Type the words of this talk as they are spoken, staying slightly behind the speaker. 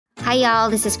Hi, y'all.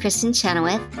 This is Kristen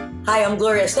Chenoweth. Hi, I'm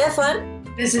Gloria Stefan.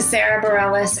 This is Sarah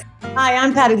Bareilles. Hi,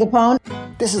 I'm Patty Lapone.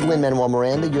 This is Lin-Manuel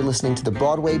Miranda. You're listening to the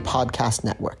Broadway Podcast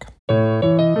Network.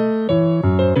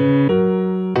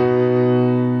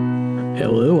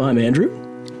 Hello, I'm Andrew.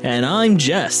 And I'm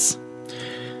Jess.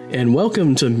 And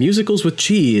welcome to Musicals with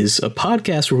Cheese, a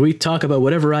podcast where we talk about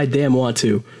whatever I damn want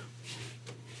to.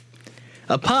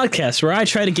 A podcast where I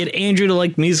try to get Andrew to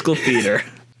like musical theater.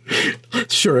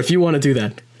 Sure, if you want to do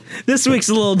that. This week's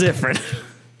a little different.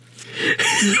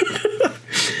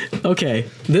 Okay,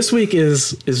 this week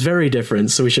is very different,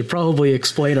 so we should probably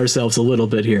explain ourselves a little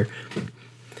bit here.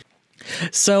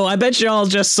 So I bet y'all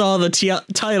just saw the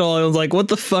title and was like, what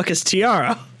the fuck is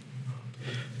Tiara?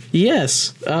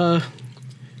 Yes,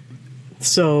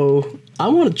 so I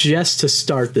want Jess to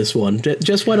start this one.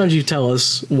 Jess, why don't you tell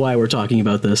us why we're talking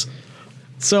about this?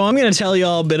 So I'm going to tell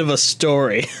y'all a bit of a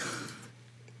story.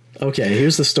 Okay,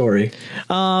 here's the story.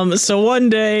 So one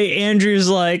day Andrew's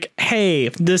like, hey,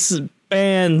 this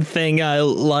band thing I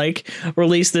like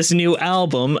released this new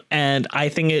album, and I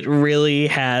think it really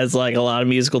has like a lot of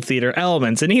musical theater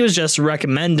elements, and he was just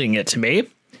recommending it to me.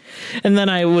 And then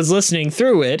I was listening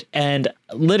through it, and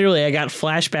literally I got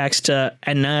flashbacks to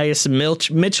Anais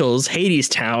Mitchell's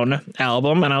Hadestown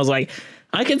album, and I was like,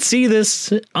 I could see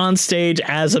this on stage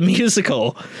as a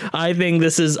musical. I think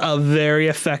this is a very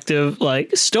effective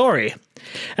like story.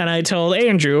 And I told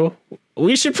Andrew,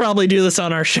 we should probably do this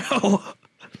on our show.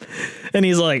 And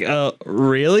he's like,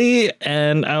 really?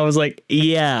 And I was like,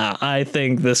 yeah, I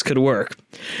think this could work.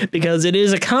 Because it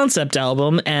is a concept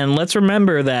album, and let's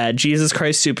remember that Jesus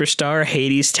Christ Superstar,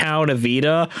 Hadestown,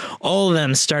 Evita, all of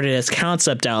them started as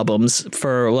concept albums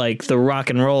for, like, the rock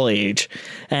and roll age.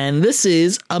 And this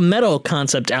is a metal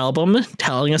concept album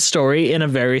telling a story in a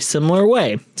very similar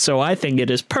way. So I think it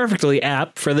is perfectly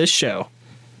apt for this show.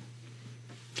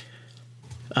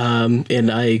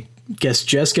 And I guess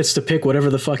Jess gets to pick whatever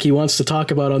the fuck he wants to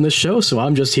talk about on this show, so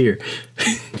I'm just here.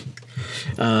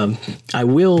 I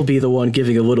will be the one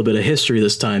giving a little bit of history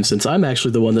this time, since I'm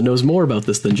actually the one that knows more about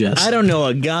this than Jess. I don't know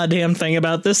a goddamn thing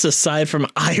about this aside from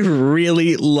I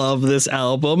really love this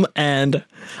album, and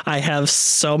I have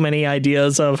so many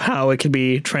ideas of how it could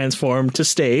be transformed to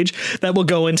stage that we'll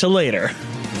go into later.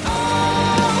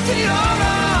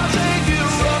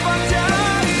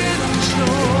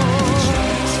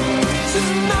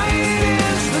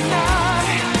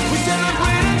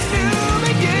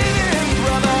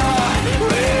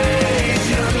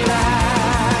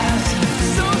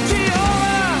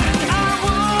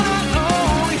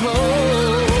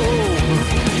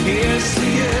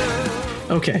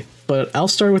 Okay, but I'll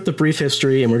start with the brief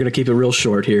history, and we're going to keep it real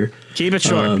short here. Keep it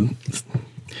short.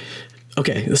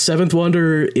 Okay, the Seventh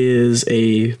Wonder is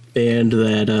a band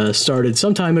that started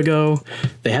some time ago.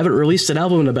 They haven't released an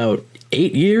album in about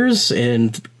 8 years,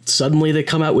 and suddenly they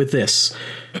come out with this.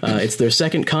 It's their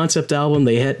second concept album.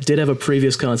 They did have a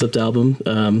previous concept album,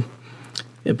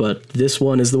 but this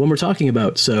one is the one we're talking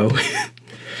about, so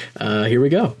here we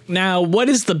go. Now, what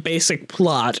is the basic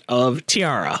plot of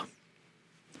Tiara?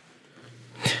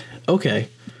 Okay.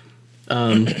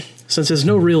 Since there's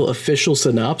no real official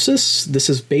synopsis, this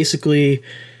is basically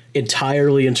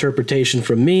entirely interpretation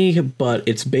from me, but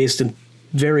it's based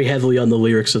very heavily on the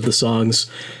lyrics of the songs,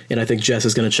 and I think Jess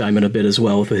is going to chime in a bit as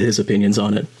well with his opinions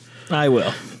on it. I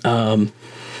will. The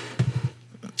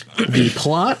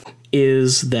plot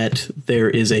is that there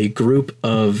is a group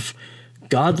of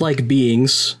godlike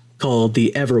beings called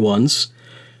the Everones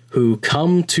who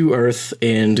come to Earth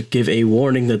and give a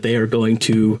warning that they are going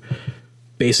to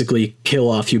basically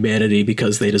kill off humanity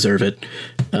because they deserve it.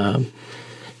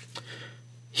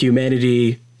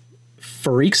 Humanity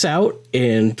freaks out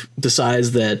and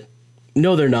decides that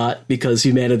no, they're not, because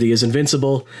humanity is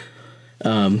invincible.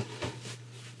 And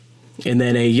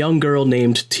then a young girl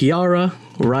named Tiara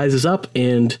rises up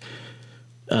and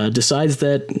decides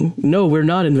that, no, we're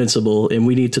not invincible, and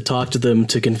we need to talk to them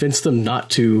to convince them not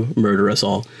to murder us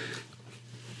all.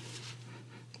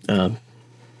 And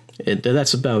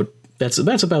that's about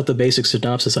the basic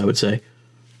synopsis, I would say.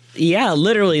 Yeah,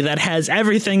 literally, that has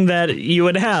everything that you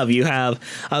would have. You have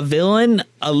a villain,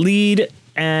 a lead,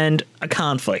 and a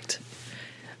conflict.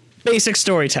 Basic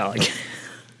storytelling.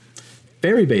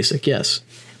 Very basic, yes.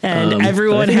 And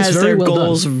everyone has their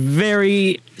goals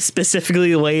very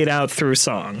specifically laid out through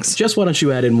songs. Just why don't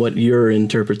you add in what your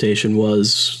interpretation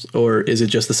was, or is it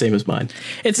just the same as mine?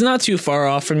 It's not too far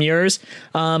off from yours.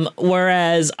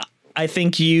 Whereas I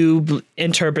think you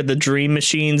interpret the dream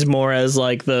machines more as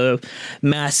like the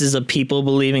masses of people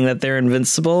believing that they're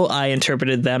invincible. I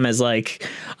interpreted them as like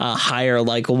a higher,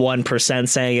 like 1%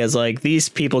 saying as like, these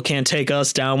people can't take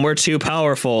us down. We're too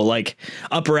powerful. Like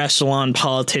upper echelon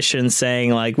politicians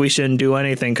saying like, we shouldn't do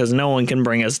anything because no one can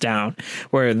bring us down,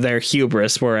 where they're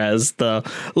hubris. Whereas the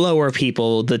lower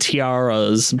people, the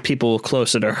Tiaras, people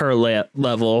closer to her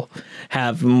level,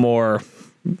 have more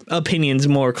opinions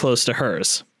more close to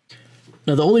hers.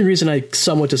 Now, the only reason I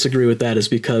somewhat disagree with that is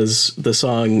because the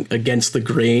song Against the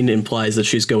Grain implies that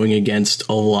she's going against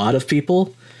a lot of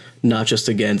people, not just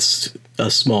against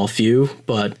a small few.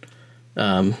 But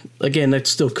again, that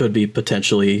still could be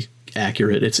potentially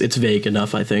accurate. It's vague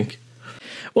enough, I think.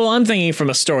 Well, I'm thinking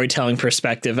from a storytelling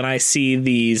perspective, and I see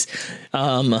these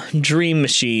dream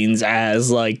machines as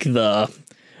like the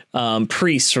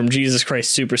priests from Jesus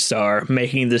Christ Superstar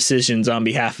making decisions on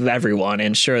behalf of everyone.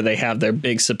 And sure, they have their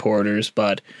big supporters,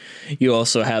 but you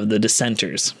also have the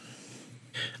dissenters.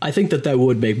 I think that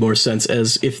would make more sense,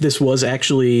 as if this was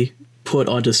actually put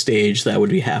onto stage, that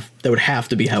would have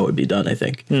to be how it would be done, I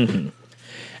think. Mm-hmm.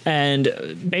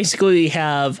 And basically we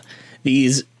have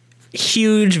these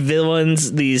huge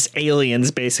villains, these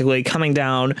aliens basically coming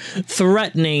down,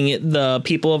 threatening the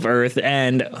people of Earth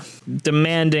and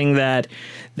demanding that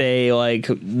they like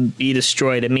be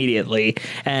destroyed immediately.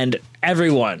 And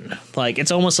everyone, like,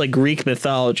 it's almost like Greek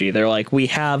mythology. They're like, we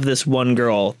have this one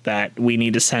girl that we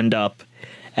need to send up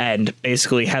and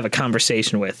basically have a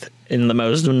conversation with in the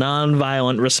most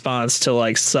non-violent response to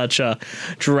like such a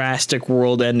drastic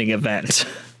world-ending event.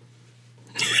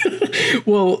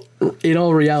 Well, in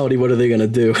all reality, what are they going to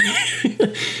do?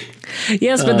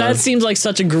 Yes, but that seems like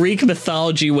such a Greek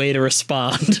mythology way to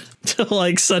respond to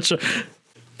like such a...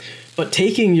 But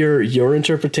taking your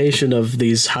interpretation of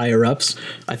these higher ups,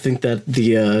 I think that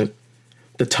the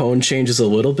tone changes a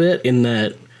little bit, in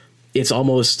that it's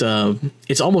almost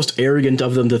arrogant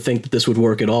of them to think that this would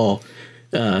work at all.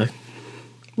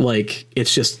 Like,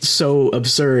 it's just so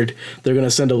absurd. They're going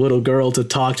to send a little girl to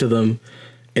talk to them,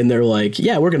 and they're like,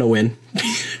 yeah, we're going to win.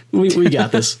 we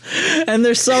got this. And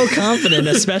they're so confident,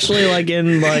 especially like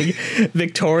in like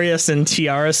Victorious and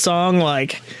Tiara's song.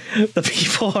 Like, the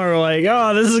people are like,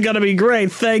 oh, this is going to be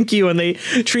great. Thank you. And they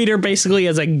treat her basically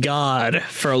as a god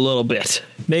for a little bit.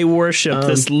 They worship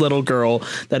this little girl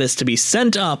that is to be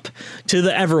sent up to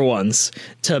the Everones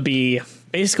to be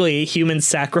basically a human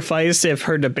sacrifice if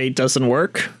her debate doesn't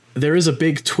work. There is a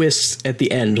big twist at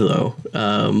the end, though.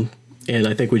 And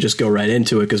I think we just go right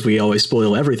into it because we always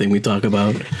spoil everything we talk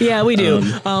about. Yeah, we do.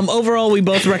 Overall, we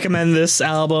both recommend this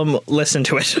album. Listen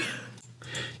to it.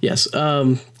 This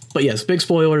But yes, big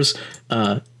spoilers.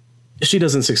 She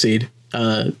doesn't succeed.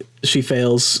 She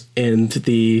fails, and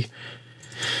this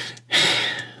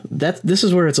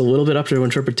is where it's a little bit up to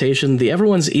interpretation. The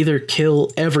Everones either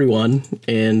kill everyone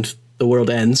and the world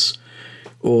ends,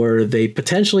 or they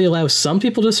potentially allow some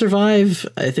people to survive.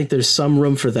 I think there's some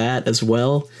room for that as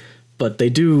well. But they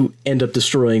do end up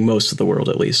destroying most of the world,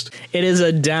 at least. It is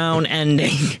a down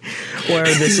ending where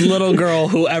this little girl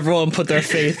who everyone put their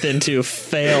faith into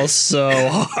fails so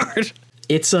hard.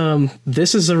 It's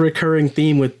this is a recurring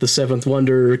theme with the Seventh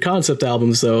Wonder concept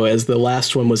albums, though, as the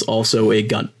last one was also a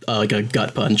gut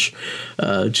punch.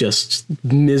 Just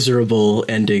miserable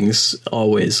endings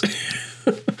always.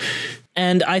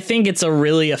 And I think it's a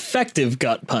really effective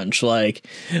gut punch, like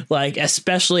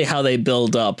especially how they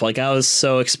build up. Like, I was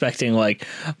so expecting like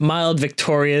mild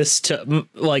victorious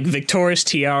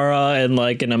Tiara and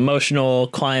like an emotional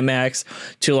climax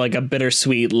to like a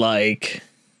bittersweet like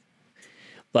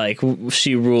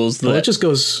she rules the. Well, it just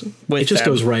goes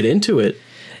right into it.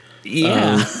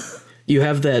 Yeah, you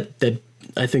have that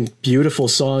I think beautiful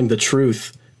song, "The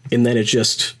Truth," and then it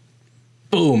just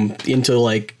boom into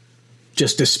like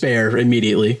just despair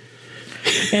immediately.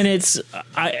 And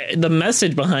the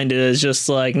message behind it is just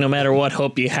like, no matter what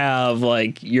hope you have,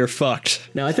 like, you're fucked.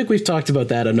 Now, I think we've talked about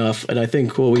that enough, and I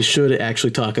think what we should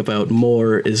actually talk about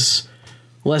more is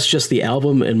less just the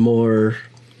album and more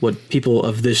what people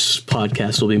of this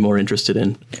podcast will be more interested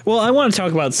in. Well, I want to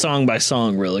talk about song by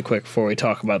song really quick before we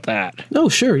talk about that. Oh,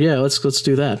 sure. Yeah, let's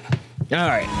do that. All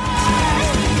right.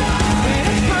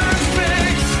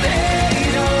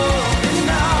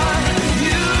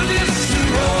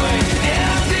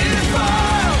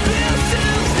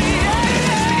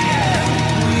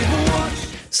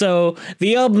 So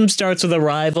the album starts with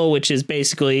Arrival, which is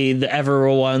basically the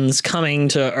Everones coming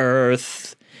to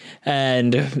Earth,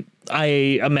 and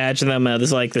I imagine them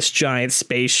as like this giant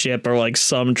spaceship or like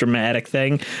some dramatic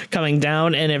thing coming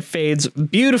down, and it fades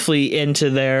beautifully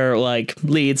into their like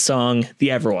lead song, The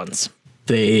Everones.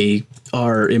 they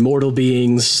are immortal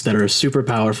beings that are super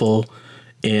powerful,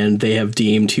 and they have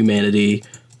deemed humanity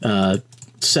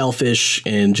selfish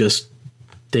and just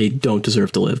they don't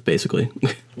deserve to live, basically.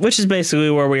 Which is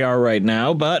basically where we are right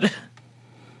now, but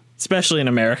especially in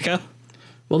America.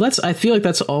 Well, I feel like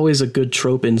that's always a good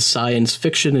trope in science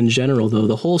fiction in general, though.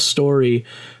 The whole story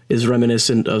is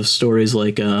reminiscent of stories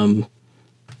like,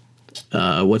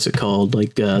 what's it called?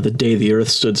 Like The Day the Earth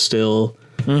Stood Still,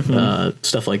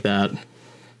 stuff like that.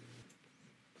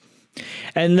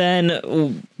 And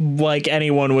then, like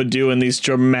anyone would do in these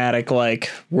dramatic,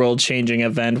 like, world-changing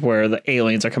event where the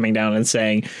aliens are coming down and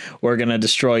saying, we're going to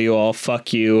destroy you all,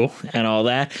 fuck you, and all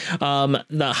that.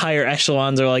 The higher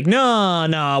echelons are like,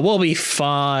 no, we'll be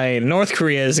fine. North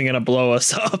Korea isn't going to blow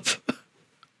us up.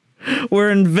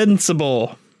 We're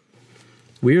invincible.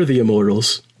 We're the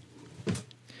immortals.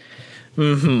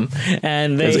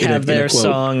 And they have their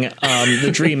song, The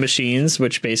Dream Machines,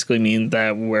 which basically means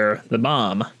that we're the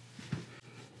bomb.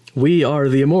 We are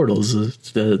the immortals,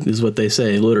 is what they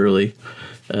say, literally.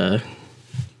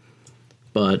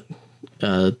 But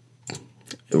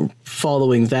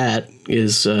following that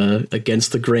is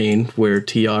Against the Grain, where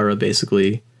Tiara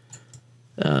basically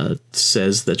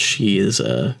says that she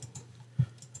does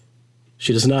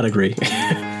not agree.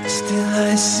 Still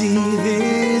I see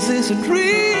this isn't real.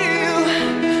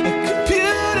 A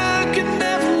computer can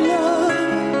never love.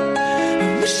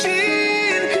 A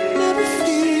machine can never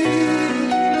feel.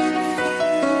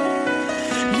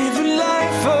 Live a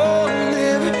life or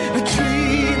live a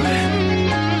dream.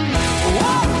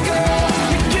 Walk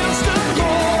against the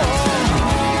wall.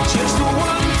 Just the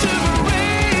one to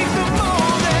break the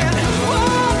mold. And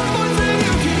one more thing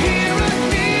you can hear a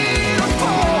needle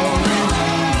fall.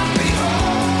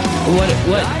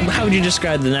 How would you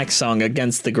describe the next song,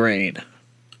 Against the Grain?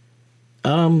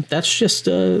 That's just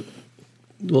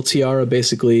Tiara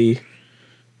basically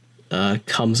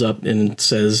comes up and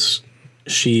says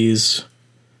she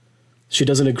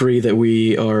doesn't agree that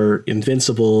we are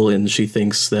invincible, and she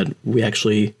thinks that we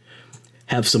actually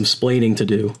have some splaining to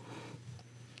do,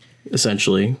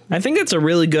 essentially. I think it's a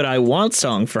really good I Want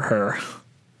song for her.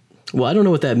 Well, I don't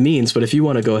know what that means, but if you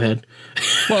want to go ahead.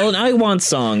 Well, an I Want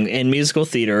song in musical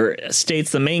theater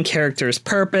states the main character's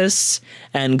purpose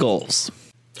and goals.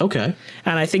 Okay.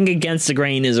 And I think Against the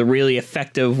Grain is a really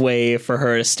effective way for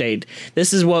her to state,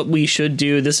 this is what we should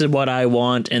do, this is what I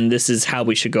want, and this is how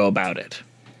we should go about it.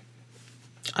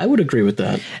 I would agree with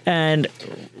that. And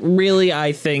really,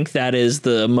 I think that is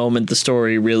the moment the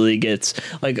story really gets,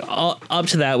 like, up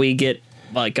to that, we get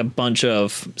like a bunch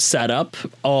of setup,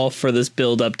 all for this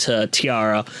build up to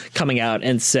Tiara coming out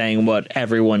and saying what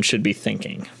everyone should be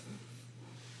thinking.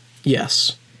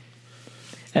 Yes.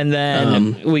 And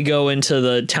then we go into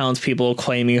the townspeople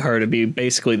claiming her to be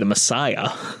basically the Messiah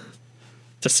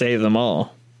to save them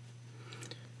all.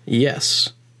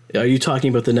 Yes. Are you talking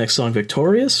about the next song,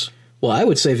 Victorious? Well, I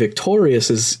would say Victorious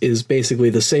is basically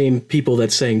the same people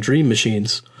that sang Dream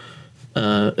Machines,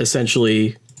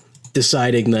 essentially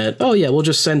deciding that, oh yeah, we'll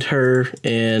just send her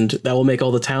and that will make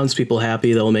all the townspeople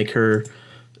happy. That will make her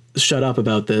shut up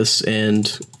about this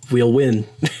and we'll win.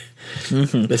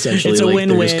 Essentially, it's a like,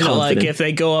 win-win. Like, if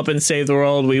they go up and save the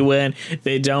world, we win. If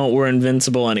they don't, we're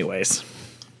invincible anyways.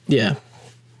 Yeah.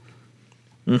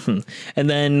 And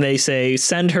then they say,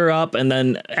 send her up, and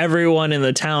then everyone in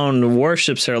the town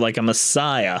worships her like a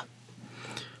messiah.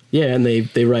 Yeah, and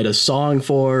they write a song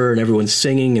for her, and everyone's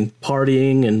singing and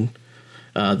partying, and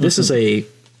this is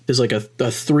like a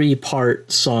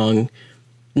 3-part song.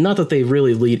 Not that they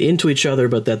really lead into each other,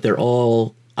 but that they're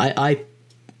all, I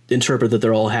interpret that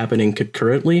they're all happening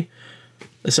concurrently.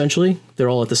 Essentially, they're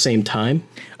all at the same time.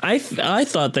 I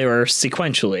thought they were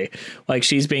sequentially, like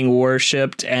she's being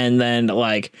worshipped, and then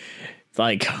like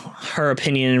her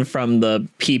opinion from the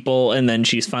people, and then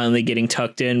she's finally getting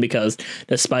tucked in because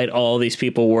despite all these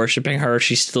people worshiping her,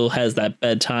 she still has that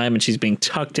bedtime, and she's being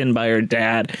tucked in by her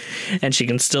dad, and she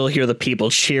can still hear the people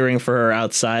cheering for her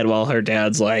outside while her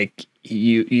dad's like,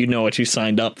 you know what you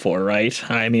signed up for, right?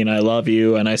 I mean, I love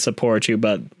you and I support you,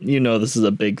 but you know this is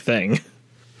a big thing.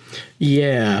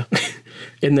 Yeah.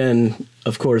 And then,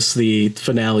 of course, the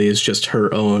finale is just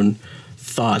her own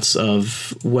thoughts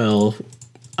of, well,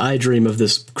 I dream of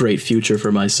this great future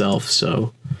for myself,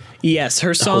 so... Yes,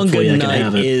 her song Good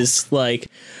Night is, like,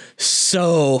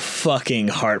 so fucking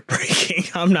heartbreaking.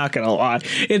 I'm not gonna lie.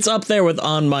 It's up there with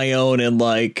On My Own and,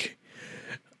 like,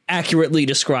 accurately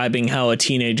describing how a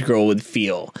teenage girl would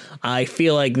feel. I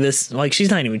feel like this... Like, she's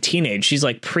not even teenage. She's,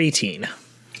 like, preteen.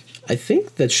 I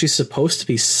think that she's supposed to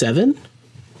be 7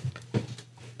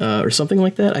 or something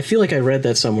like that. I feel like I read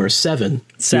that somewhere. 7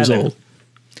 years old.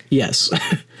 Yes.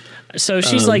 So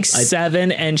she's like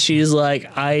 7 and she's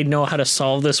like, I know how to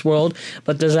solve this world,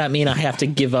 but does that mean I have to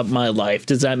give up my life?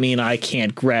 Does that mean I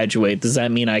can't graduate? Does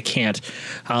that mean I can't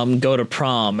go to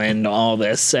prom and all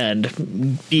this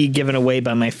and be given away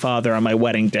by my father on my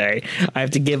wedding day? I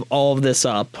have to give all of this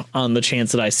up on the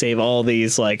chance that I save all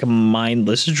these like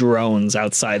mindless drones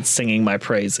outside singing my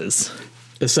praises.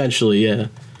 Essentially, yeah.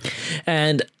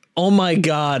 And oh my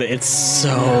God, it's so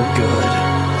good.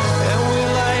 And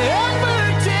will I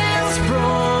ever dance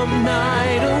from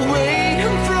night away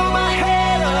and throw my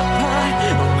head up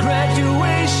high on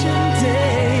graduation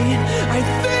day? I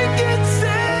think it's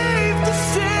safe to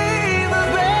say the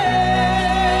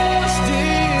best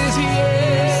is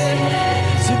yet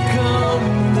to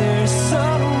come. There's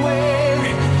somewhere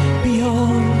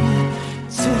beyond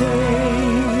today.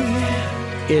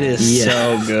 It is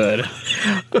so good.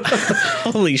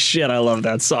 Holy shit, I love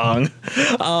that song.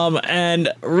 And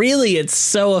really, it's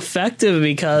so effective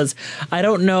because I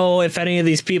don't know if any of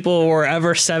these people were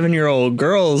ever 7-year-old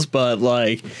girls, but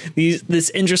like this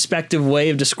introspective way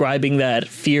of describing that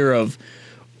fear of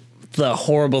the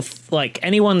horrible, like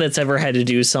anyone that's ever had to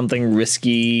do something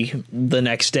risky the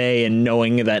next day and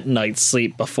knowing that night's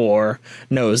sleep before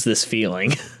knows this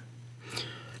feeling.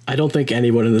 I don't think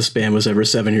anyone in this band was ever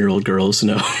 7-year-old girls.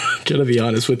 No, gonna be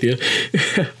honest with you.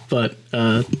 But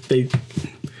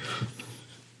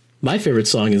my favorite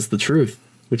song is "The Truth,"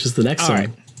 which is the next song. Right.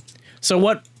 So,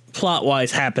 what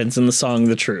plot-wise happens in the song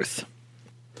 "The Truth"?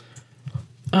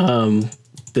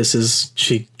 This is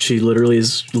she literally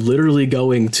is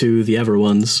going to the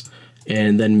Everones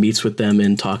and then meets with them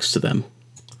and talks to them.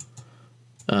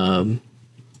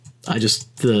 I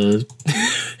just the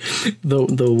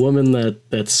woman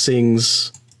that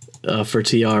sings for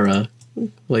Tiara,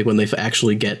 like when they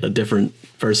actually get a different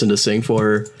person to sing for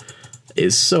her,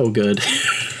 is so good.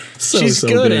 She's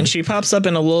good, and she pops up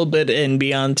in a little bit in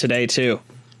Beyond Today too.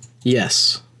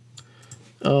 Yes.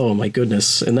 Oh my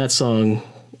goodness, and that song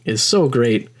is so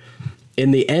great.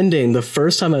 In the ending, the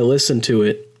first time I listened to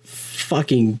it,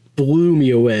 fucking blew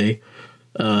me away.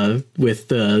 With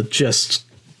just.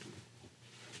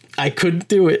 I couldn't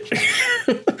do it.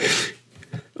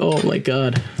 Oh my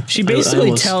God. She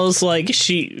basically tells like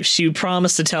she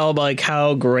promised to tell like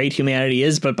how great humanity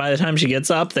is, but by the time she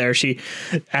gets up there, she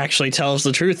actually tells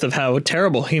the truth of how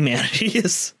terrible humanity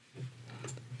is.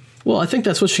 Well, I think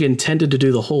that's what she intended to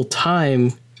do the whole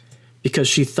time because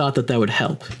she thought that would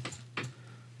help.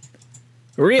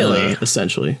 Really?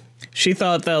 Essentially. She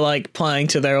thought that like playing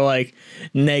to their like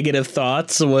negative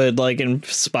thoughts would like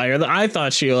inspire them. I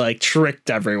thought she like tricked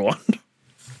everyone.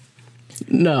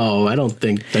 No, I don't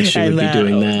think that she would be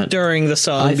doing that. During the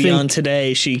song Beyond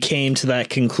Today, she came to that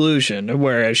conclusion,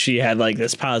 whereas she had like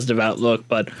this positive outlook,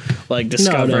 but like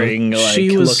discovering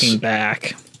looking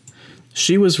back.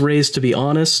 She was raised to be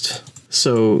honest,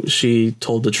 so she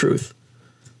told the truth.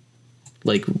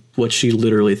 Like what she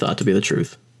literally thought to be the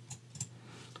truth.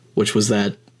 Which was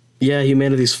that, yeah,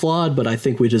 humanity's flawed, but I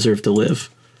think we deserve to live.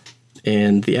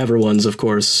 And the Everones, of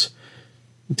course,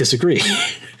 disagree.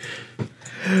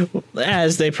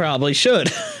 As they probably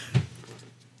should.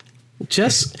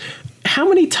 Just how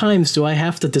many times do I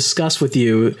have to discuss with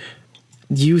you?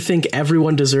 You think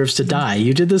everyone deserves to die?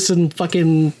 You did this in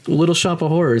fucking Little Shop of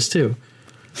Horrors too.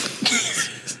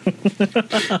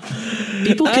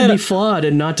 People can be flawed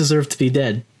and not deserve to be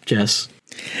dead, Jess.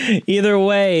 Either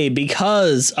way,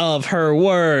 because of her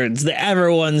words, the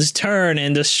Everones turn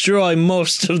and destroy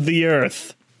most of the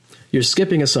earth. You're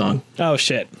skipping a song. Oh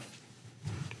shit.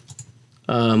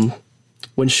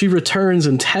 When she returns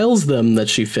and tells them that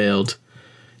she failed,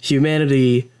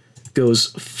 humanity goes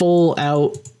full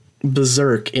out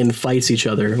berserk and fights each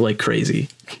other like crazy.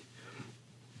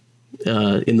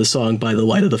 In the song By the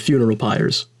Light of the Funeral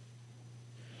Pyres.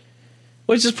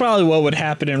 Which is probably what would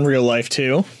happen in real life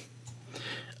too.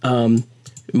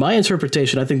 My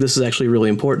interpretation, I think this is actually a really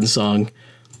important song,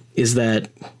 is that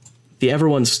the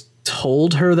Everones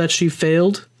told her that she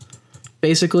failed,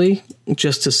 basically,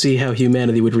 just to see how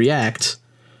humanity would react.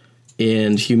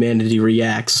 And humanity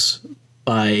reacts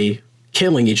by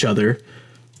killing each other.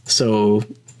 So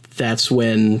that's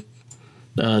when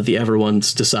the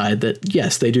Everones decide that,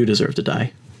 yes, they do deserve to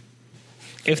die.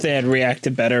 If they had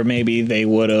reacted better, maybe they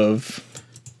would have.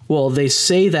 Well, they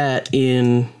say that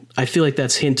in... I feel like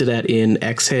that's hinted at in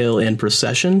Exhale and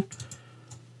Procession.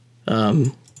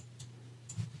 In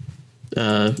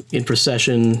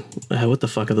Procession, what the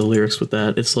fuck are the lyrics with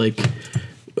that? It's like,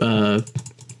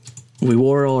 we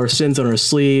wore all our sins on our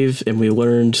sleeve and we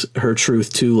learned her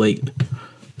truth too late,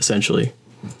 essentially.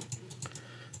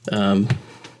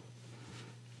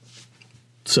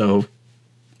 So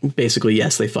basically,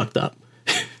 yes, they fucked up.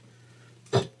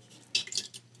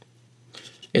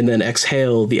 And then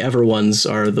Exhale, the Ever ones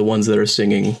are the ones that are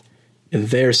singing, and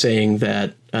they're saying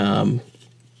that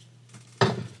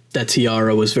that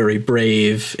Tiara was very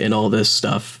brave and all this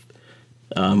stuff,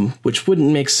 which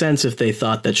wouldn't make sense if they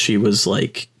thought that she was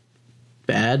like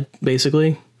bad,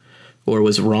 basically, or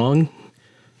was wrong.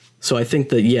 So I think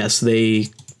that yes, they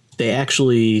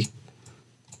actually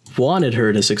wanted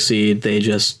her to succeed.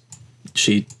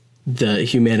 The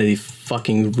humanity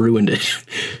fucking ruined it.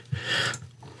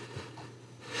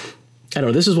 I don't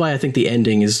know. This is why I think the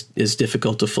ending is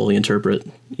difficult to fully interpret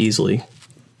easily.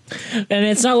 And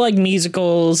it's not like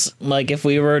musicals, like if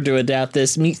we were to adapt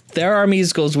this, there are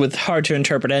musicals with hard to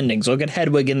interpret endings. Look at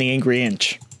Hedwig and the Angry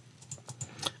Inch.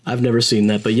 I've never seen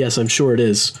that, but yes, I'm sure it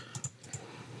is.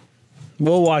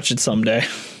 We'll watch it someday.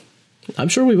 I'm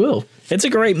sure we will. It's a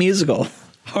great musical.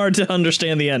 Hard to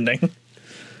understand the ending.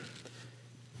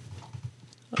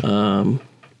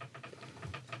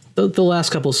 The last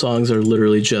couple songs are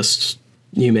literally just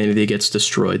humanity gets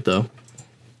destroyed, though.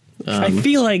 I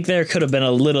feel like there could have been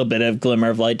a little bit of glimmer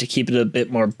of light to keep it a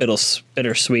bit more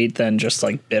bittersweet than just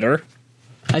like bitter.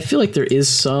 I feel like there is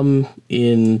some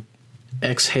in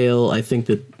Exhale. I think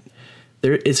that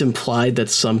it's implied that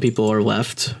some people are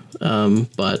left,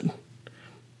 but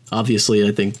obviously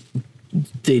I think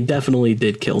they definitely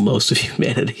did kill most of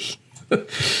humanity.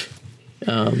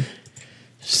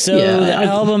 So the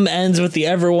album ends with the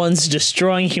Everones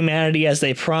destroying humanity as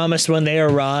they promised when they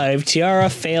arrived,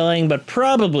 Tiara failing but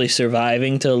probably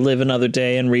surviving to live another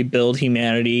day and rebuild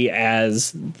humanity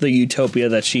as the utopia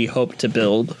that she hoped to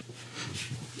build.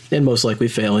 And most likely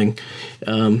failing.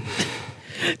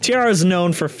 Tiara is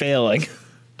known for failing.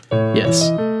 Yes.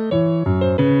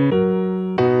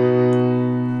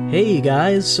 Hey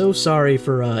guys, so sorry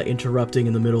for interrupting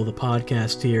in the middle of the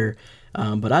podcast here.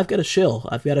 But I've got a shill.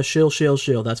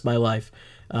 That's my life.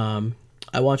 I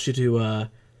want you to,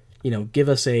 give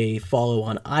us a follow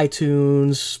on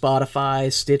iTunes,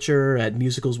 Spotify, Stitcher, at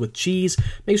Musicals with Cheese.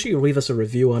 Make sure you leave us a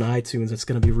review on iTunes. It's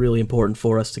going to be really important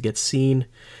for us to get seen.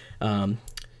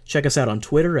 Check us out on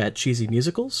Twitter at Cheesy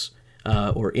Musicals,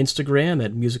 or Instagram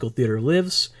at Musical Theater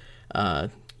Lives. Our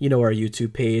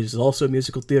YouTube page is also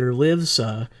Musical Theater Lives.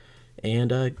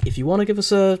 And if you want to give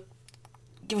us a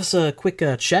quick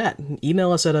chat,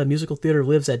 email us at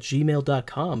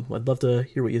musicaltheaterlives@gmail.com. I'd love to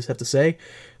hear what you have to say,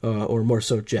 or more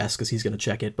so Jess, because he's going to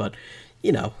check it, but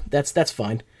that's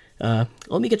fine. Let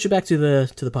me get you back to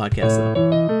the podcast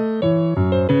though.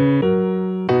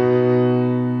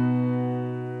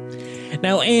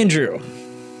 Now, Andrew.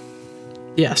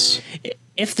 Yes.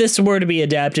 If this were to be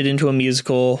adapted into a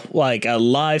musical, like a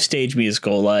live stage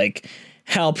musical, like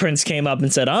Hal Prince came up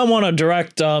and said, I want to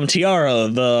direct Tiara,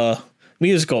 the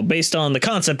musical based on the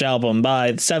concept album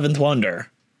by Seventh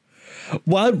Wonder,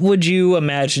 what would you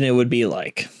imagine it would be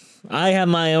like? I have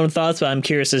my own thoughts, but I'm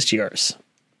curious as to yours.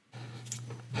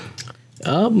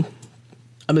 I'm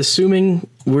assuming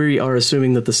we are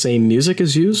assuming that the same music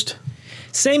is used.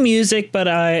 Same music, but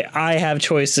I have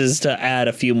choices to add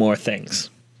a few more things.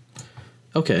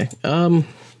 Okay.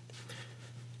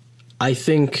 I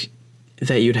think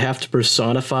that you'd have to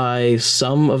personify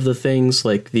some of the things,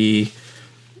 like you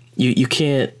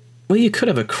can't. Well, you could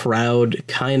have a crowd,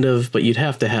 kind of, but you'd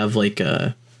have to have like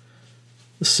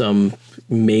some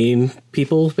main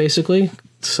people, basically.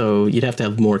 So you'd have to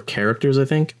have more characters, I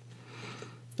think.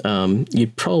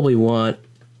 You'd probably want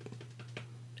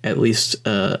at least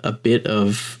a bit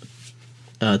of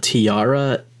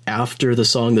Tiara after the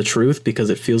song "The Truth," because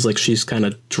it feels like she's kind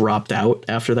of dropped out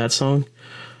after that song.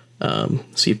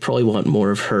 So you'd probably want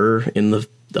more of her in the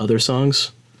other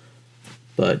songs.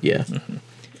 But yeah. Mm-hmm.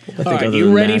 All right,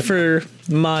 you ready for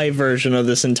my version of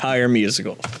this entire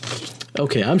musical?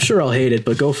 Okay, I'm sure I'll hate it,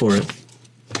 but go for it.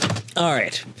 All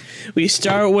right. We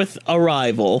start with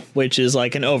Arrival, which is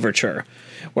like an overture,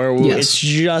 where it's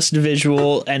just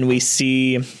visual, and we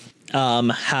see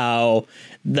how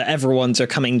the Everones are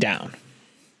coming down.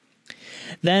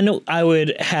 Then I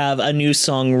would have a new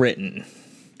song written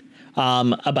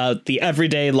about the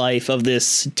everyday life of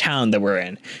this town that we're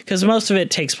in, because most of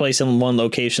it takes place in one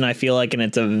location, I feel like, and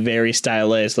it's a very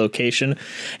stylized location.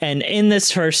 And in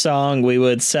this first song, we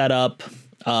would set up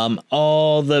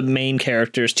all the main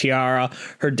characters: Tiara,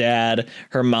 her dad,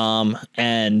 her mom,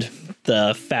 and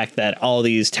the fact that all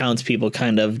these townspeople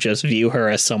kind of just view her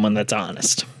as someone that's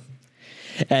honest.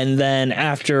 And then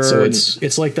after, so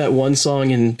it's like that one song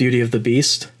in Beauty of the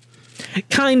Beast.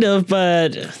 Kind of,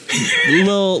 but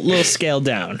little scaled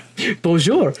down.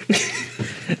 Bonjour.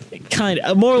 Kind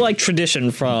of more like Tradition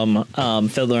from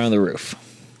Fiddler on the Roof.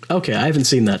 Okay, I haven't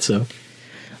seen that, so.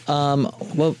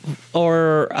 What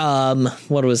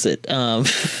was it?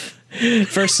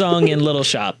 First song in Little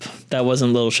Shop. That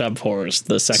wasn't Little Shop of Horrors.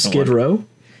 The second Skid one. Row?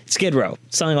 Skid Row.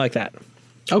 Something like that.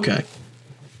 Okay.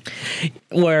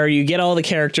 Where you get all the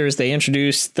characters, they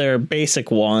introduce their basic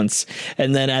wants,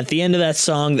 and then at the end of that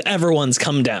song, everyone's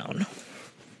come down.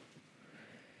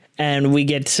 And we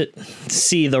get to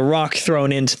see the rock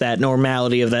thrown into that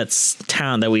normality of that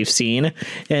town that we've seen.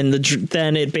 And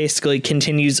then it basically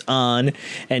continues on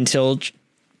until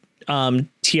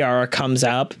Tiara comes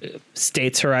up,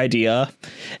 states her idea,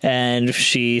 and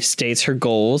she states her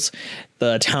goals.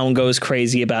 The town goes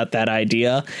crazy about that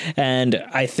idea. And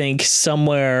I think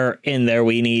somewhere in there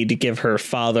we need to give her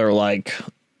father like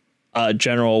a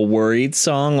general worried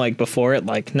song like before it,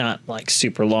 like not like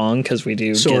super long because we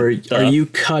do. So are you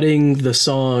cutting the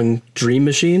song Dream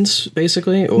Machines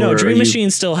basically? Or no, Dream Machine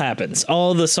still happens.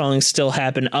 All the songs still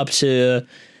happen up to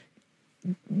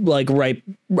like right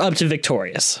up to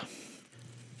Victorious.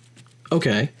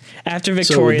 Okay. After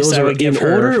Victorious, so those I are would give in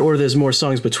her order, or there's more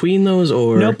songs between those,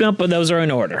 or nope, but those are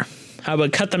in order. I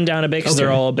would cut them down a bit because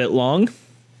they're all a bit long.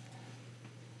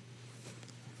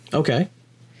 Okay.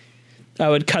 I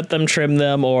would cut them, trim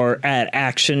them, or add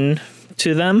action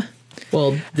to them.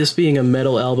 Well, this being a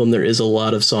metal album, there is a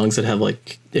lot of songs that have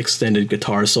like extended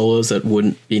guitar solos that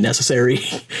wouldn't be necessary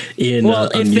in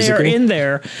if musical. they're in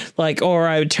there, like, or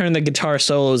I would turn the guitar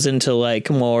solos into like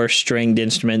more stringed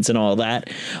instruments and all that.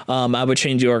 I would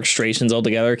change the orchestrations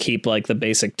altogether, keep like the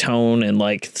basic tone and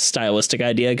like stylistic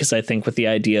idea, because I think with the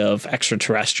idea of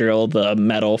extraterrestrial, the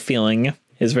metal feeling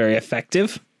is very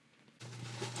effective.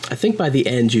 I think by the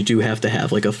end you do have to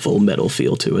have like a full metal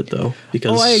feel to it, though.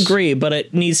 Because I agree, but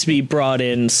it needs to be brought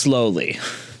in slowly.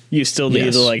 You still need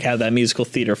Yes. to like have that musical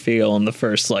theater feel in the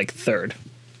first like third.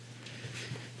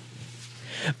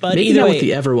 But maybe either not way, with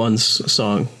the Everone's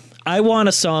song. I want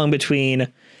a song between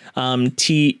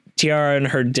Tiara and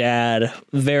her dad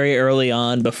very early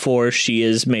on before she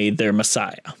is made their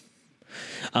messiah.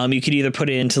 You could either put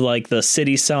it into like the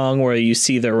city song where you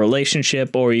see their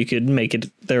relationship, or you could make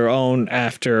it their own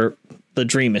after the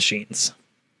Dream Machines.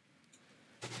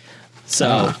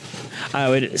 So I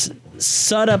would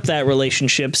set up that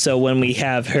relationship so when we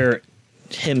have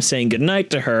him saying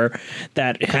goodnight to her,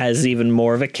 that has even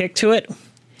more of a kick to it.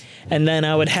 And then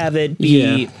I would have it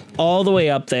be all the way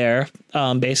up there,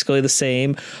 basically the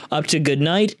same, up to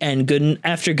Goodnight, and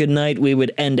after Goodnight, we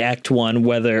would end Act 1,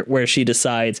 where she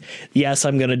decides, yes,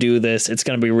 I'm going to do this, it's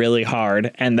going to be really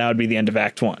hard, and that would be the end of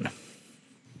Act 1.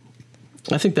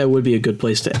 I think that would be a good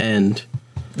place to end.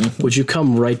 Mm-hmm. Would you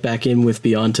come right back in with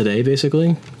Beyond Today,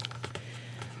 basically?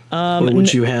 Or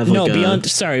would you have like Beyond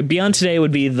Today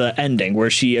would be the ending where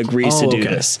she agrees to do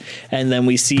this, and then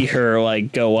we see her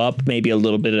like go up, maybe a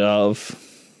little bit of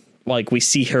like we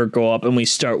see her go up, and we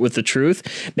start with the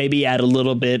truth. Maybe add a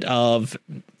little bit of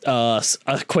a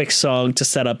quick song to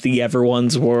set up the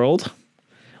Everone's world,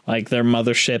 like their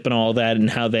mothership and all that, and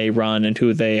how they run and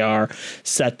who they are,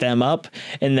 set them up,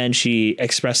 and then she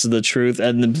expresses the truth,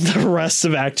 and the rest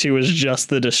of Act 2 is just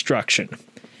the destruction.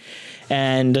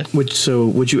 And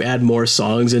would you add more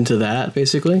songs into that,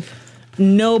 basically?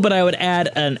 No, but I would add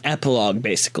an epilogue,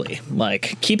 basically.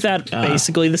 Like, keep that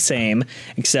basically the same,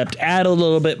 except add a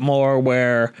little bit more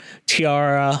where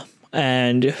Tiara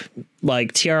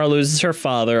loses her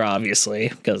father, obviously,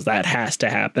 because that has to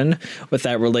happen. With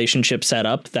that relationship set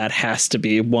up, that has to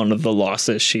be one of the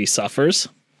losses she suffers.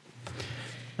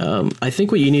 I think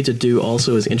what you need to do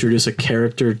also is introduce a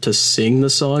character to sing the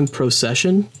song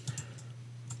Procession.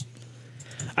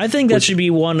 I think that should be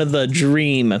one of the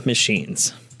Dream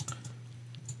Machines.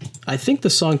 I think the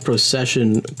song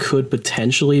Procession could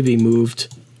potentially be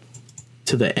moved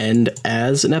to the end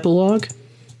as an epilogue.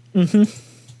 Mm-hmm.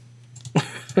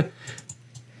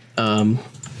 I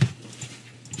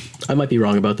might be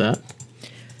wrong about that.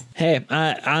 Hey,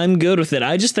 I'm good with it.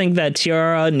 I just think that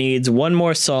Tiara needs one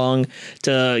more song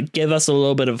to give us a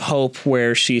little bit of hope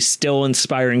where she's still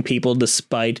inspiring people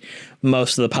despite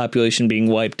most of the population being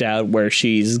wiped out, where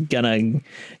she's gonna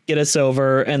get us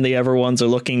over and the Everones are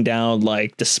looking down,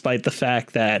 like, despite the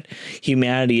fact that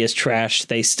humanity is trash,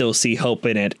 they still see hope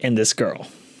in it in this girl.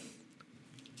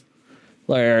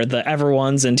 Where the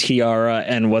Everones and Tiara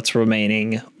and what's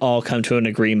remaining all come to an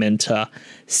agreement to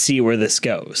see where this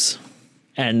goes.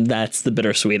 And that's the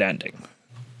bittersweet ending.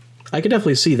 I could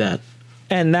definitely see that.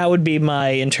 And that would be my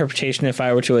interpretation if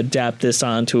I were to adapt this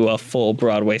onto a full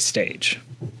Broadway stage.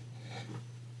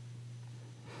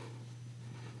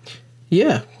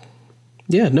 Yeah.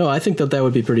 Yeah, no, I think that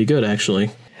would be pretty good,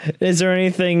 actually. Is there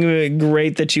anything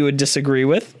great that you would disagree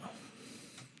with?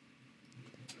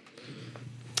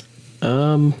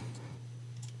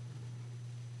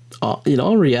 In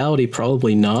all reality,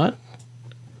 probably not.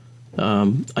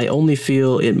 I only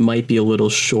feel it might be a little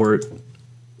short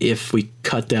if we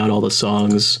cut down all the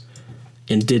songs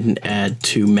and didn't add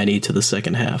too many to the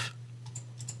second half.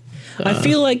 I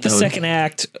feel like the second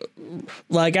act,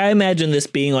 like I imagine this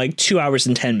being like 2 hours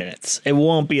and 10 minutes. It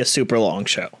won't be a super long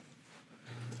show.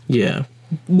 Yeah.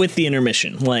 With the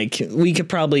intermission. Like we could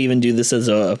probably even do this as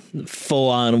a full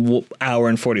on hour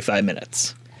and 45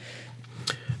 minutes.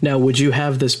 Now, would you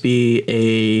have this be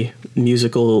a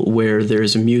musical where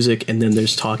there's music and then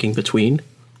there's talking between?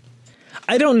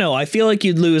 I don't know. I feel like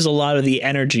you'd lose a lot of the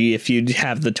energy if you'd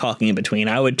have the talking in between.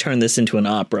 I would turn this into an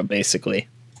opera, basically.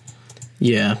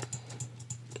 Yeah.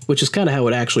 Which is kind of how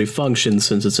it actually functions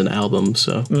since it's an album,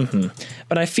 so. Mm-hmm.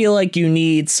 But I feel like you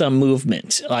need some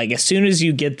movement. Like, as soon as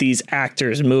you get these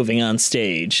actors moving on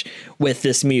stage with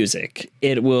this music,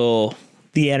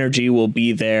 the energy will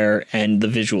be there and the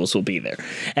visuals will be there.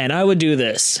 And I would do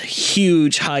this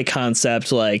huge high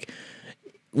concept, like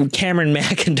Cameron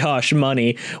Macintosh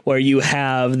money, where you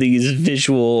have these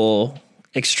visual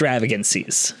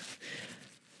extravagancies.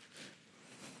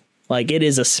 Like, it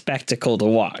is a spectacle to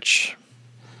watch.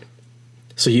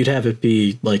 So you'd have it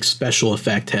be like special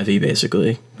effect heavy,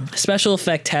 basically. Special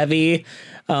effect heavy,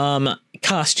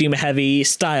 costume heavy,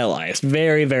 stylized,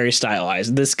 very, very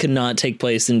stylized. This could not take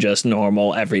place in just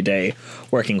normal, everyday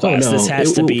working class. Oh, no. This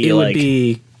has to be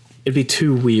it'd be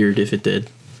too weird if it did,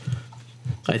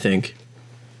 I think.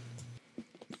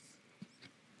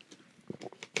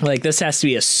 Like, this has to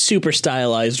be a super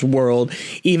stylized world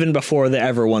even before the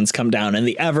Everones come down, and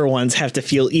the Everones have to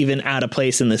feel even out of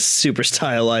place in this super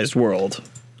stylized world.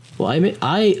 Well, I mean,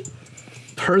 I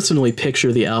personally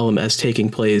picture the album as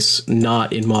taking place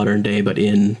not in modern day, but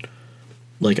in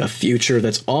like a future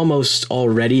that's almost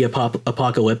already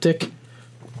apocalyptic,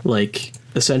 like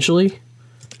essentially.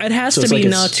 It has to be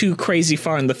not too crazy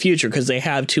far in the future because they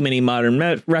have too many modern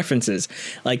references.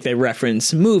 Like, they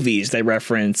reference movies, they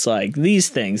reference like these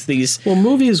things. Well,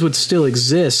 movies would still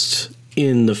exist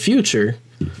in the future.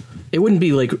 It wouldn't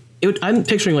be like I'm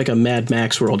picturing like a Mad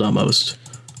Max world almost,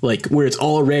 like where it's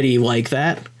already like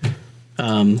that.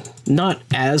 Not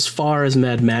as far as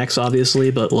Mad Max, obviously,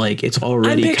 but like it's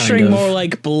already. I'm picturing more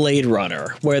like Blade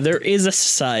Runner, where there is a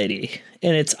society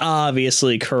and it's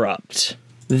obviously corrupt.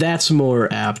 That's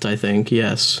more apt, I think,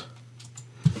 yes.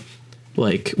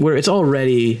 Like, where it's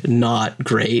already not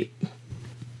great,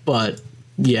 but,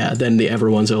 yeah, then the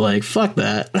Everones are like, fuck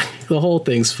that. The whole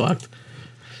thing's fucked.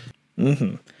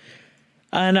 Mm-hmm.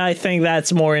 And I think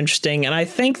that's more interesting, and I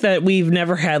think that we've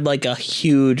never had, like, a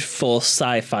huge full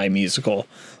sci-fi musical.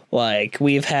 Like,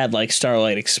 we've had, like,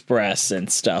 Starlight Express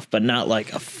and stuff, but not,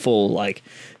 like, a full, like,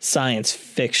 science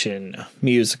fiction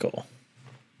musical.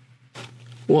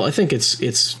 Well, I think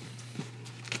it's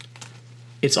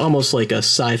almost like a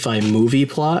sci-fi movie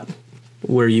plot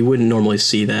where you wouldn't normally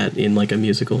see that in like a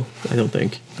musical, I don't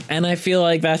think. And I feel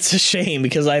like that's a shame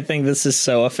because I think this is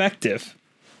so effective.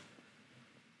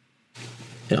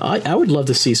 Yeah, I would love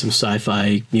to see some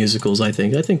sci-fi musicals, I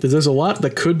think. I think that there's a lot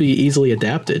that could be easily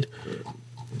adapted.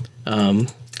 You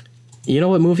know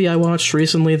what movie I watched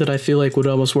recently that I feel like would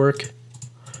almost work?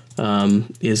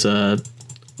 Is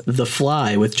The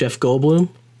Fly with Jeff Goldblum.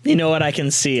 You know what? I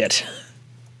can see it.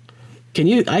 Can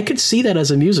you? I could see that as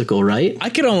a musical, right?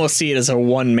 I could almost see it as a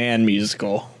one-man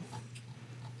musical.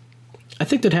 I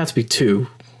think there'd have to be two.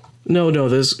 No,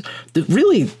 there's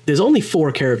only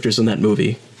 4 characters in that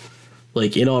movie,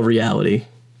 like in all reality.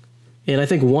 And I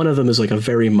think one of them is like a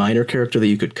very minor character that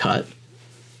you could cut.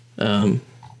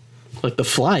 Like The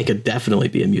Fly could definitely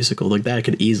be a musical. Like that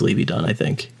could easily be done, I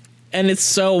think. And it's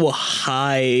so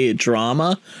high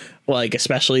drama, like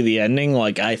especially the ending.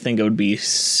 Like I think it would be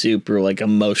super like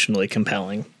emotionally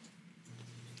compelling.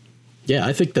 Yeah,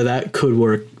 I think that could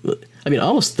work. I mean,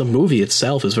 almost the movie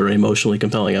itself is very emotionally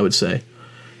compelling, I would say.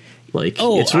 Like,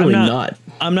 it's really not.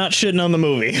 I'm not shitting on the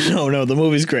movie. No, the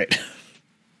movie's great.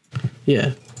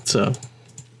 Yeah, so.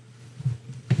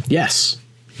 Yes.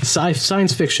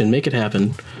 Science fiction, make it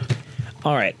happen.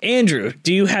 All right, Andrew,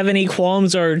 do you have any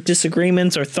qualms or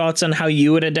disagreements or thoughts on how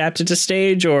you would adapt it to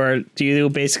stage, or do you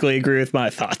basically agree with my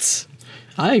thoughts?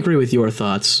 I agree with your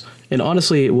thoughts. And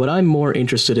honestly, what I'm more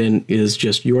interested in is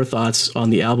just your thoughts on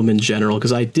the album in general,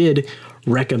 because I did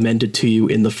recommend it to you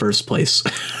in the first place.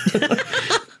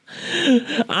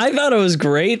 I thought it was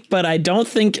great, but I don't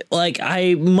think, like,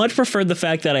 I much preferred the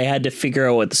fact that I had to figure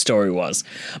out what the story was.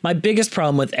 My biggest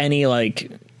problem with any,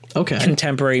 like,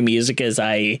 contemporary music is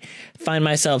I find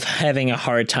myself having a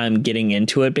hard time getting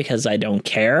into it because I don't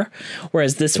care.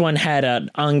 Whereas this one had an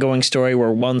ongoing story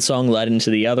where one song led into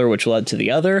the other, which led to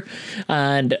the other,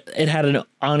 and it had an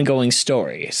ongoing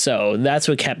story. So that's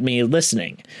what kept me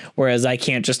listening. Whereas I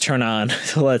can't just turn on,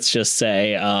 let's just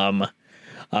say,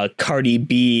 a Cardi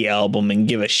B album and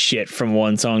give a shit from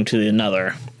one song to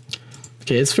another.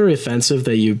 Okay, it's very offensive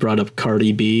that you brought up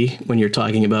Cardi B when you're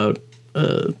talking about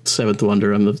Seventh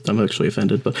Wonder. I'm actually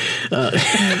offended, but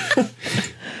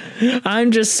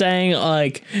I'm just saying,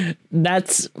 like,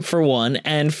 that's for one,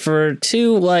 and for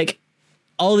two, like,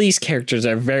 all these characters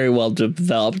are very well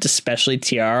developed, especially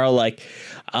Tiara. Like,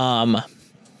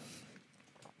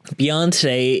 Beyond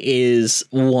Today is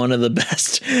one of the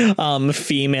best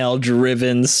female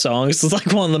driven songs. It's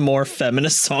like one of the more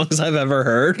feminist songs I've ever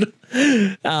heard.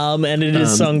 And it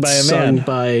is sung by a man.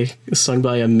 Sung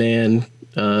by a man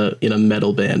in a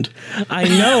metal band. I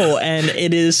know, and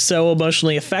it is so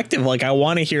emotionally effective. Like, I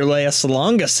want to hear Lea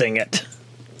Salonga sing it.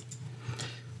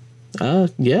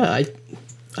 Yeah,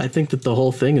 I think that the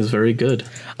whole thing is very good.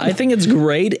 I think it's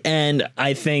great, and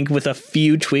I think with a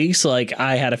few tweaks, like,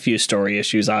 I had a few story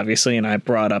issues, obviously, and I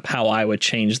brought up how I would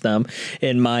change them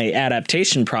in my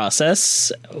adaptation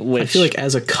process. Which I feel like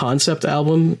as a concept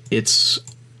album, it's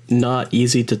not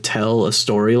easy to tell a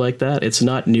story like that. It's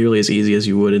not nearly as easy as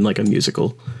you would in like a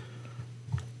musical.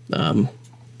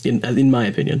 In my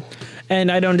opinion. And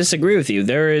I don't disagree with you.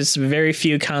 There is very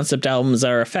few concept albums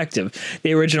that are effective.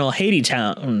 The original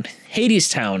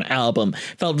Hadestown album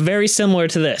felt very similar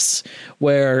to this,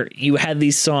 where you had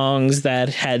these songs that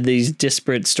had these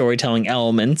disparate storytelling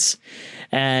elements.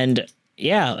 And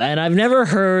yeah, and I've never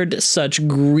heard such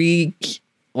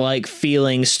Greek-like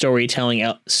feeling storytelling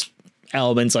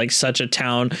elements, like such a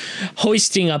town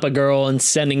hoisting up a girl and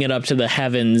sending it up to the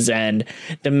heavens and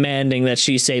demanding that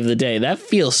she save the day. That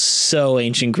feels so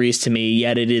ancient Greece to me,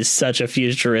 yet it is such a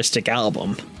futuristic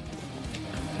album.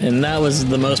 And that was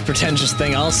the most pretentious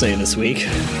thing I'll say this week.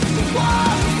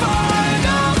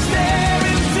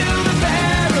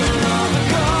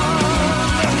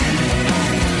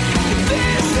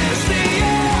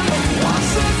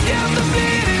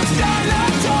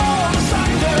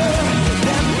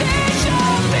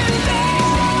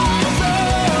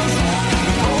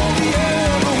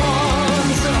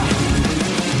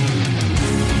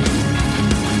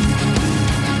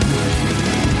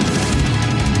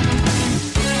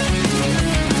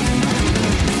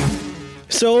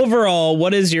 So overall,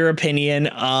 what is your opinion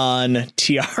on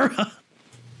Tiara?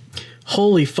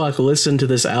 Holy fuck, listen to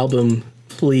this album,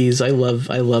 please. I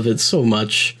love it so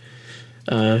much.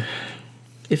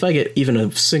 If I get even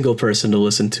a single person to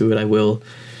listen to it, I will.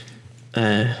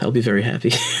 I'll be very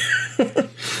happy.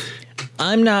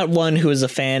 I'm not one who is a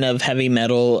fan of heavy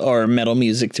metal or metal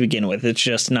music to begin with. It's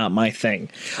just not my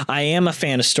thing. I am a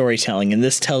fan of storytelling, and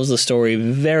this tells the story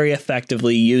very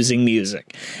effectively using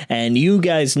music. And you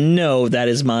guys know that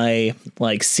is my,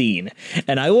 like, scene.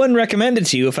 And I wouldn't recommend it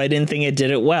to you if I didn't think it did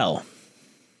it well.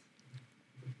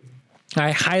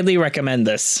 I highly recommend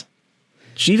this.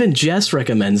 Even Jess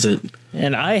recommends it.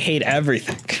 And I hate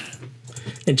everything.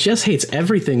 And Jess hates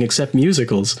everything except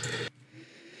musicals.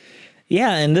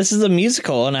 Yeah, and this is a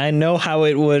musical, and I know how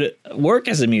it would work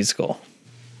as a musical.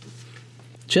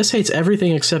 Jess hates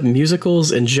everything except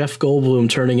musicals and Jeff Goldblum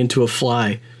turning into a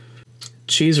fly.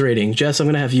 Cheese rating. Jess, I'm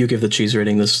going to have you give the cheese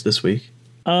rating this week.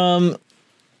 My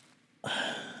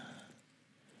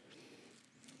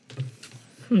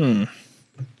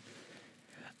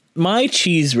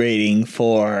cheese rating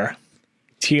for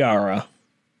Tiara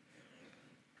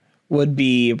would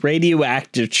be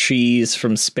radioactive cheese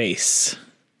from space.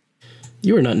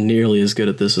 You are not nearly as good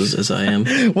at this as I am.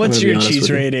 What's your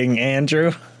cheese rating,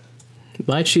 Andrew?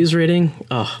 My cheese rating?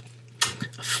 Oh,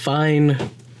 fine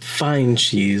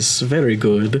cheese. Very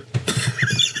good.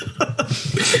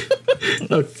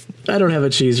 Look, I don't have a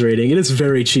cheese rating. It is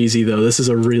very cheesy, though. This is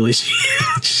a really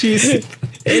cheesy.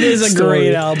 It is a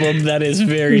great album that is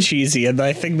very cheesy, and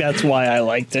I think that's why I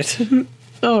liked it.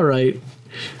 All right.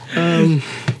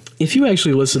 If you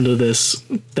actually listen to this,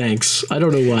 thanks. I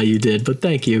don't know why you did, but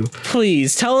thank you.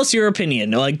 Please tell us your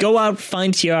opinion. Like, go out,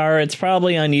 find Tiara. It's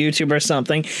probably on YouTube or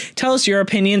something. Tell us your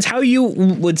opinions, how you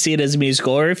would see it as a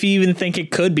musical, or if you even think it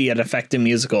could be an effective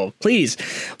musical. Please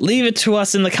leave it to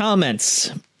us in the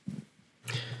comments.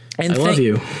 And I love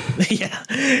you. Yeah.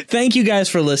 Thank you guys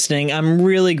for listening. I'm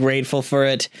really grateful for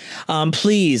it.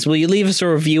 Please, will you leave us a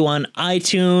review on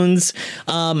iTunes?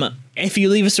 If you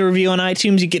leave us a review on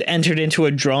iTunes, you get entered into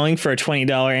a drawing for a $20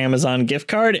 Amazon gift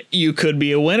card. You could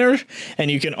be a winner,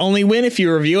 and you can only win if you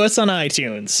review us on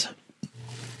iTunes.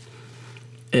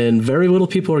 And very little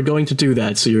people are going to do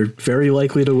that, so you're very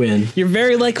likely to win. You're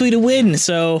very likely to win,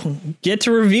 so get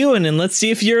to reviewing and let's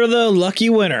see if you're the lucky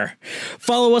winner.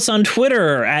 Follow us on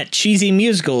Twitter at Cheesy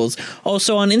Musicals,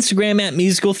 also on Instagram at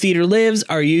Musical Theater Lives,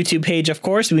 our YouTube page, of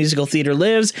course, Musical Theater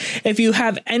Lives. If you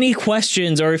have any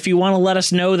questions or if you want to let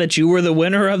us know that you were the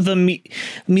winner of the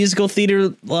Musical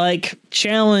Theater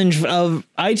challenge of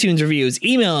iTunes reviews,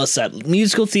 email us at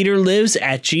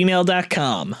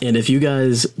musicaltheaterlives@gmail.com. And if you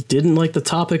guys didn't like the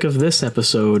topic of this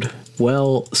episode,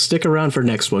 well, stick around for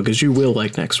next one, because you will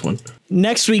like next one.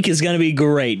 Next week is going to be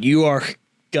great. You are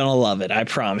going to love it. I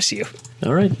promise you.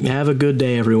 All right. Have a good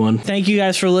day, everyone. Thank you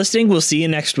guys for listening. We'll see you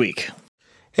next week.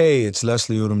 Hey, it's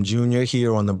Leslie Odom Jr.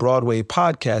 here on the Broadway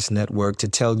Podcast Network to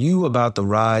tell you about the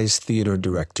Rise Theater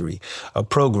Directory, a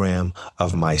program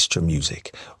of Maestro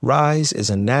Music. Rise is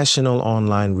a national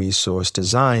online resource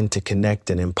designed to connect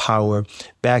and empower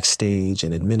backstage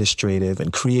and administrative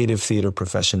and creative theater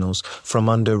professionals from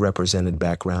underrepresented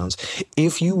backgrounds.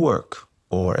 If you work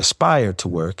or aspire to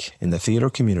work in the theater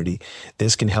community,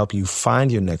 this can help you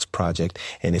find your next project.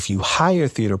 And if you hire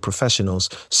theater professionals,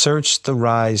 search the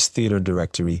Rise Theater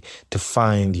Directory to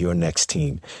find your next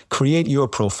team. Create your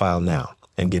profile now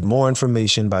and get more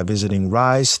information by visiting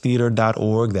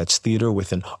risetheater.org. That's theater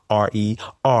with an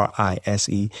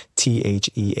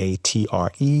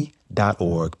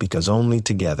RERISETHEATRE.org, because only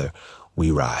together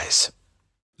we rise.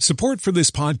 Support for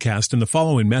this podcast and the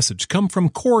following message come from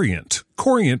Corient.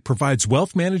 Corient provides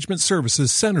wealth management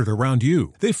services centered around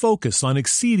you. They focus on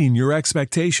exceeding your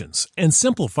expectations and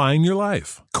simplifying your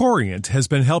life. Corient has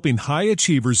been helping high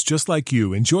achievers just like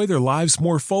you enjoy their lives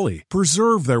more fully,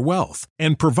 preserve their wealth,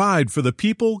 and provide for the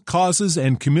people, causes,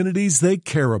 and communities they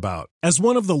care about. As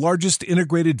one of the largest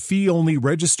integrated fee-only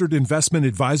registered investment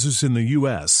advisors in the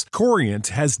U.S., Corient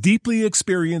has deeply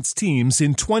experienced teams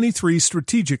in 23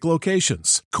 strategic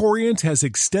locations. Corient has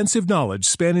extensive knowledge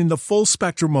spanning the full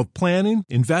spectrum of planning,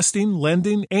 investing,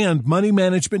 lending, and money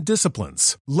management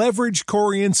disciplines. Leverage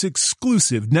Corient's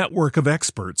exclusive network of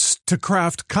experts to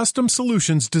craft custom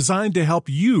solutions designed to help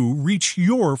you reach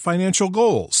your financial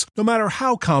goals, no matter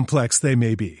how complex they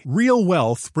may be. Real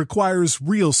wealth requires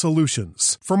real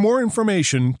solutions. For more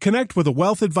information, connect with a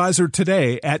wealth advisor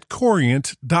today at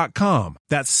Corient.com.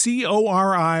 That's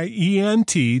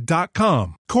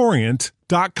Corient.com.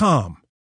 Corient.com.